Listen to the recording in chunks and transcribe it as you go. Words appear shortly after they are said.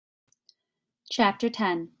Chapter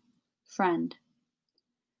 10 Friend.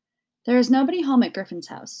 There is nobody home at Griffin's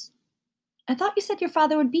house. I thought you said your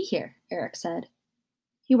father would be here, Eric said.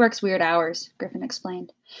 He works weird hours, Griffin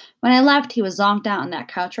explained. When I left, he was zonked out on that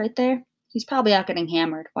couch right there. He's probably out getting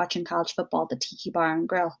hammered, watching college football at the Tiki Bar and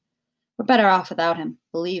Grill. We're better off without him,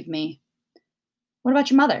 believe me. What about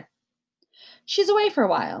your mother? She's away for a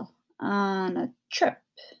while. On a trip,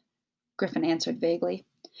 Griffin answered vaguely.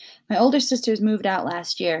 My older sisters moved out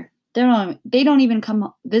last year. They don't even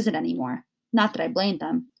come visit anymore. Not that I blame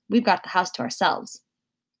them. We've got the house to ourselves.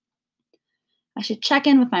 I should check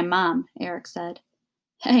in with my mom, Eric said.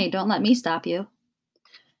 Hey, don't let me stop you.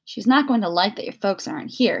 She's not going to like that your folks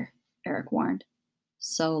aren't here, Eric warned.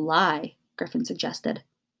 So lie, Griffin suggested.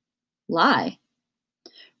 Lie?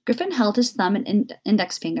 Griffin held his thumb and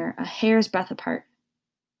index finger a hair's breadth apart.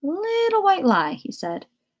 Little white lie, he said.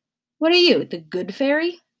 What are you, the good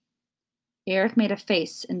fairy? Eric made a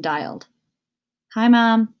face and dialed. Hi,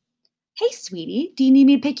 Mom. Hey, sweetie, do you need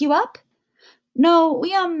me to pick you up? No,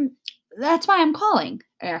 that's why I'm calling,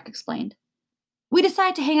 Eric explained. We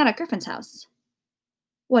decided to hang out at Griffin's house.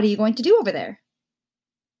 What are you going to do over there?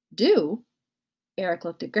 Do? Eric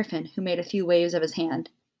looked at Griffin, who made a few waves of his hand.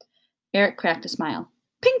 Eric cracked a smile.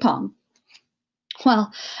 Ping pong.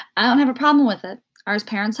 Well, I don't have a problem with it. Are his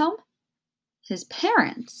parents home? His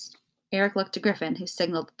parents? Eric looked to Griffin, who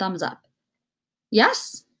signaled thumbs up.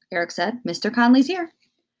 Yes, Eric said. Mr. Conley's here.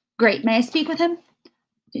 Great. May I speak with him?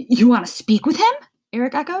 You want to speak with him?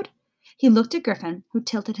 Eric echoed. He looked at Griffin, who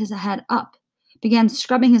tilted his head up, began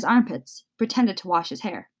scrubbing his armpits, pretended to wash his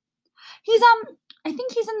hair. I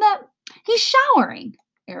think he's showering,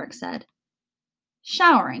 Eric said.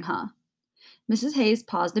 Showering, huh? Mrs. Hayes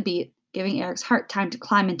paused a beat, giving Eric's heart time to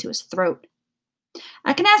climb into his throat.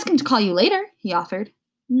 I can ask him to call you later, he offered.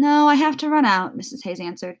 No, I have to run out, Mrs. Hayes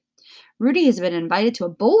answered. Rudy has been invited to a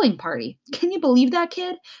bowling party. Can you believe that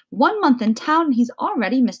kid? 1 month in town and he's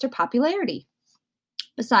already Mr. Popularity.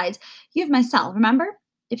 Besides, you have myself, remember?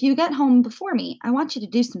 If you get home before me, I want you to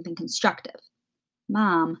do something constructive.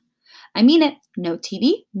 Mom, I mean it. No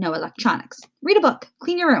TV, no electronics. Read a book,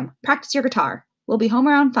 clean your room, practice your guitar. We'll be home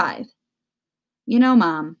around 5. You know,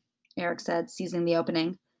 Mom, Eric said, seizing the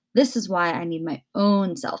opening, this is why I need my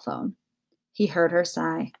own cell phone. He heard her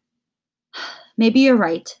sigh. Maybe you're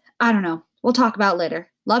right. I don't know. We'll talk about it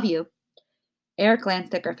later. Love you. Eric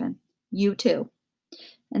glanced at Griffin. You too.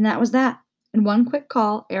 And that was that. In one quick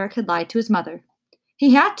call, Eric had lied to his mother.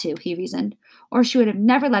 He had to, he reasoned, or she would have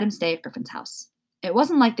never let him stay at Griffin's house. It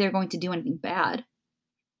wasn't like they were going to do anything bad.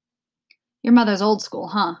 Your mother's old school,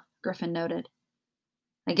 huh? Griffin noted.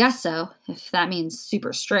 I guess so, if that means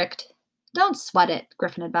super strict. Don't sweat it,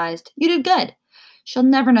 Griffin advised. You did good. She'll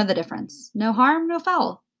never know the difference. No harm, no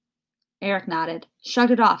foul. Eric nodded,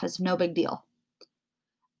 shrugged it off as no big deal.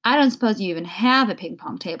 I don't suppose you even have a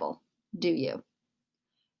ping-pong table, do you?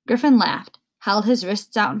 Griffin laughed, held his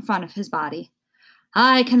wrists out in front of his body.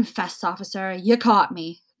 I confess, officer, you caught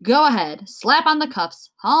me. Go ahead, slap on the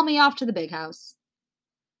cuffs, haul me off to the big house.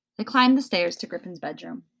 They climbed the stairs to Griffin's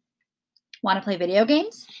bedroom. Want to play video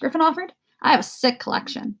games? Griffin offered. I have a sick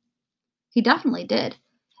collection. He definitely did.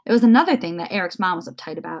 It was another thing that Eric's mom was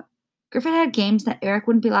uptight about. Griffin had games that Eric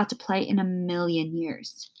wouldn't be allowed to play in a million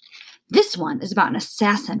years. This one is about an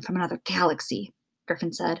assassin from another galaxy,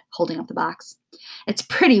 Griffin said, holding up the box. It's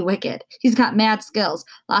pretty wicked. He's got mad skills,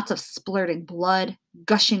 lots of splurting blood,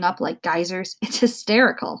 gushing up like geysers. It's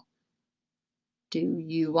hysterical. Do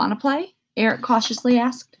you want to play? Eric cautiously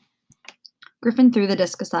asked. Griffin threw the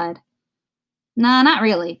disc aside. Nah, not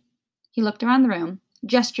really. He looked around the room,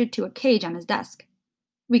 gestured to a cage on his desk.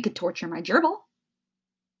 We could torture my gerbil.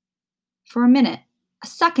 For a minute, a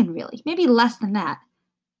second really, maybe less than that,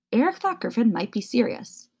 Eric thought Griffin might be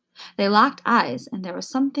serious. They locked eyes, and there was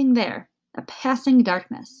something there, a passing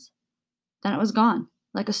darkness. Then it was gone,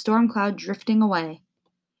 like a storm cloud drifting away.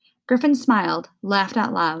 Griffin smiled, laughed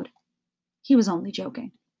out loud. He was only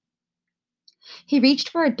joking. He reached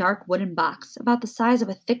for a dark wooden box about the size of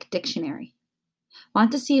a thick dictionary.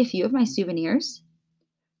 Want to see a few of my souvenirs?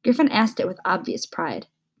 Griffin asked it with obvious pride,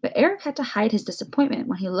 but Eric had to hide his disappointment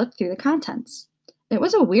when he looked through the contents. It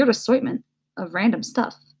was a weird assortment of random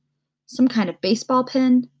stuff. Some kind of baseball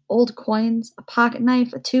pin, old coins, a pocket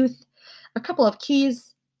knife, a tooth, a couple of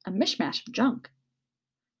keys, a mishmash of junk.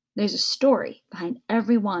 There's a story behind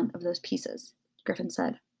every one of those pieces, Griffin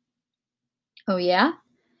said. Oh yeah?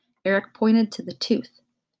 Eric pointed to the tooth.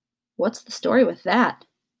 What's the story with that?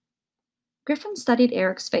 Griffin studied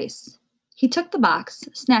Eric's face. He took the box,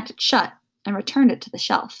 snapped it shut, and returned it to the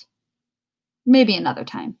shelf. Maybe another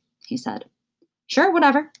time, he said. Sure,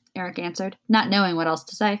 whatever, Eric answered, not knowing what else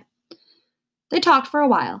to say. They talked for a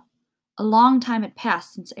while. A long time had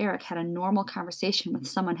passed since Eric had a normal conversation with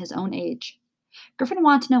someone his own age. Griffin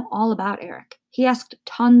wanted to know all about Eric. He asked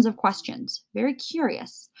tons of questions, very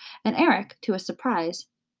curious, and Eric, to his surprise,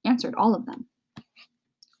 answered all of them.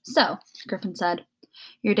 So, Griffin said,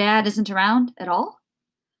 your dad isn't around at all?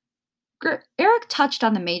 Eric touched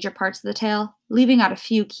on the major parts of the tale, leaving out a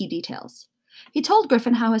few key details. He told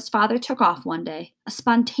Griffin how his father took off one day, a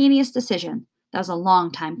spontaneous decision that was a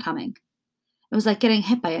long time coming. It was like getting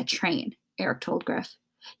hit by a train, Eric told Griff.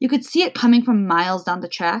 You could see it coming from miles down the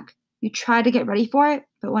track. You try to get ready for it,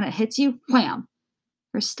 but when it hits you, wham!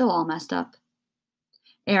 You're still all messed up.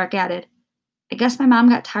 Eric added, I guess my mom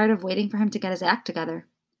got tired of waiting for him to get his act together,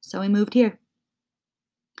 so we moved here.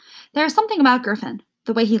 There was something about Griffin,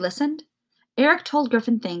 the way he listened. Eric told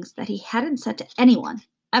Griffin things that he hadn't said to anyone,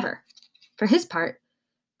 ever. For his part,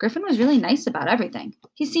 Griffin was really nice about everything.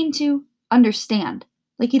 He seemed to understand,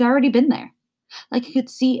 like he'd already been there, like he could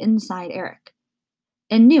see inside Eric,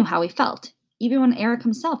 and knew how he felt, even when Eric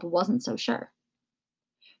himself wasn't so sure.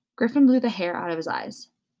 Griffin blew the hair out of his eyes.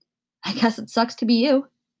 I guess it sucks to be you.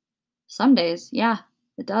 Some days, yeah,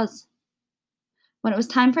 it does. When it was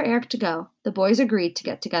time for Eric to go, the boys agreed to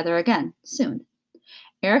get together again, soon.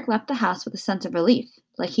 Eric left the house with a sense of relief,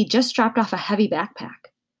 like he'd just dropped off a heavy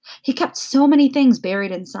backpack. He kept so many things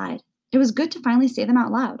buried inside. It was good to finally say them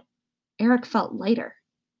out loud. Eric felt lighter.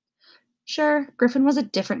 Sure, Griffin was a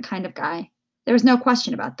different kind of guy. There was no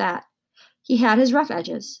question about that. He had his rough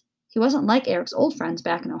edges. He wasn't like Eric's old friends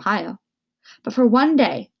back in Ohio. But for one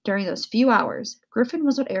day, during those few hours, Griffin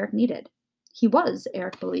was what Eric needed. He was,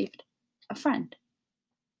 Eric believed, a friend.